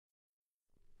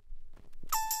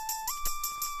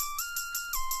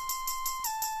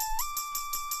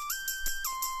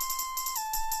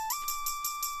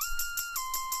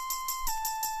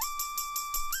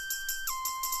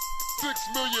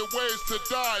million ways to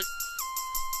die.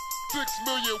 6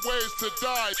 million ways to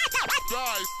die.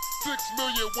 Die. 6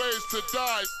 million ways to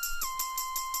die.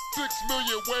 6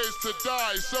 million ways to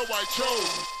die, so I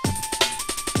chose.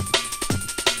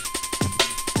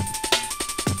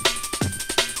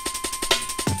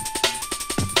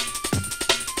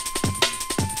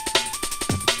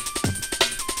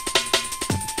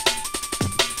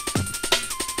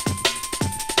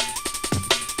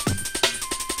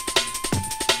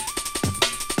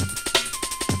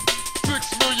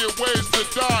 6 million ways to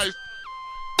die.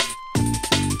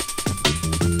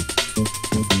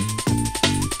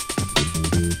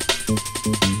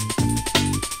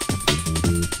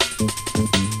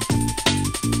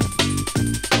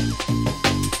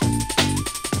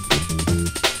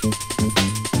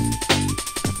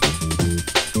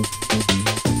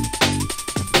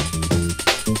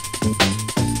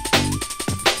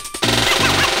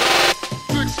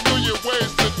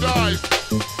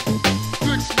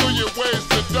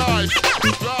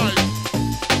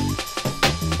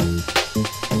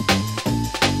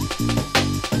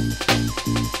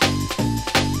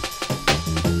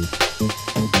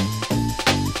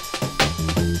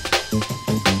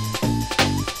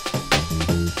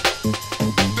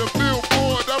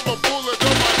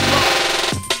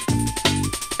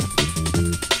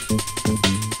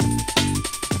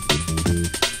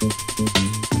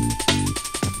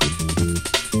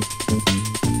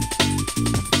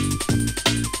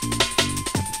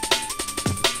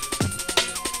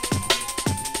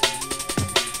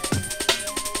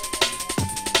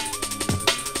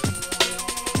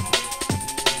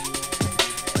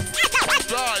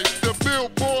 The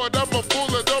billboard, I'm a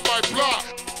bullet on my block.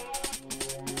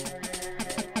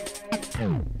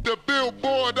 The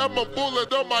billboard, I'm a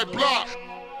bullet on my block.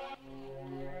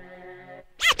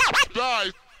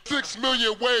 Die. 6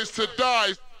 million ways to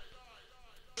die.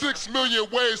 6 million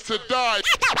ways to die.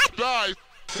 Die.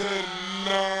 10,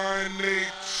 9,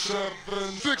 8,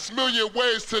 7. 6 million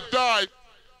ways to die.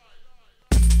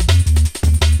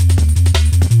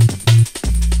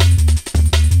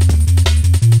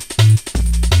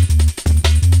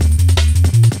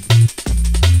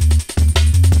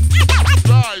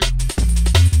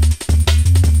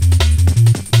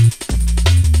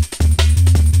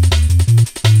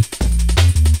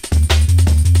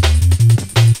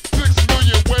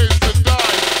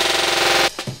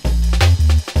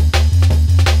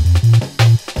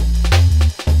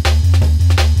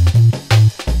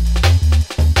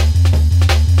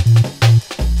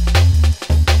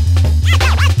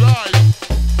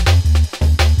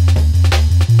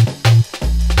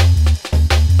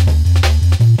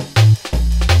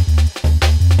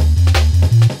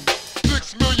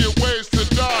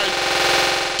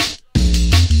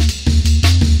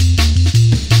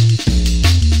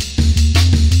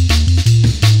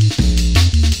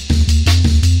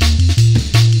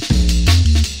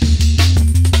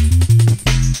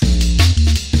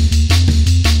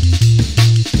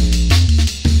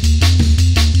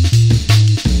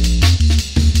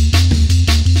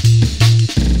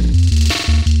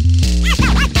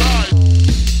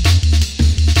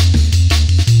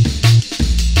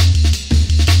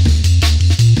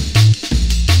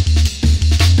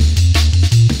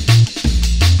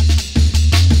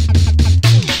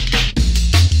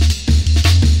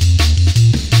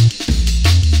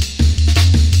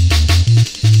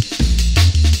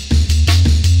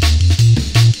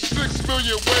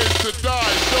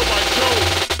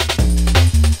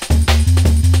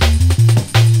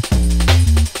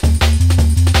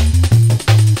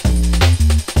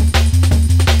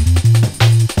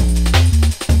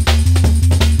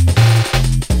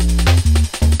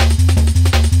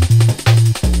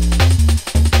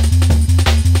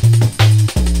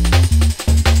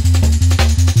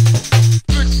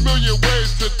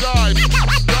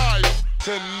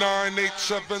 Nine, 8,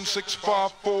 7, 6,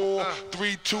 5, 4,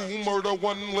 3, 2, murder,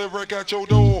 1 lyric at your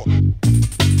door.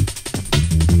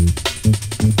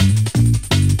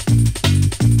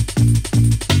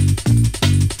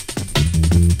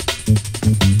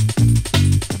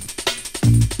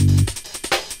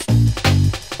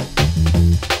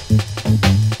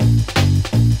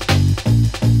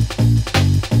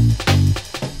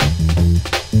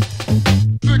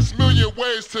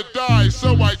 Ways to die,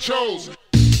 so I chose.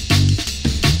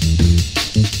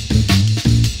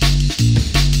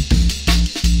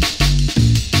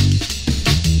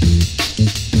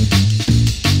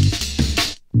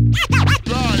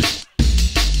 Die.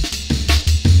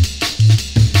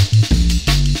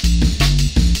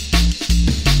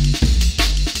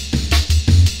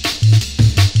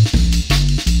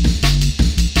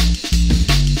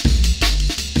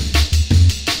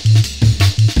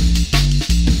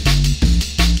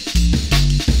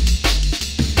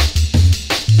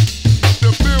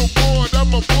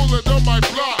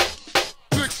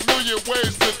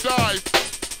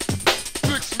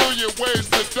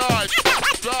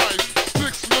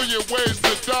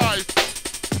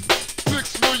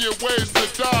 ways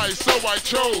to die, so I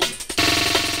chose.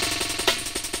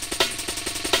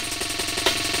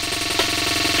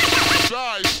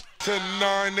 Die. 10,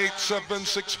 9, 8, 7,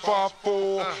 6, 5,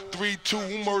 4, 3,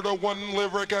 2, murder, one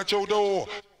lyric at your door.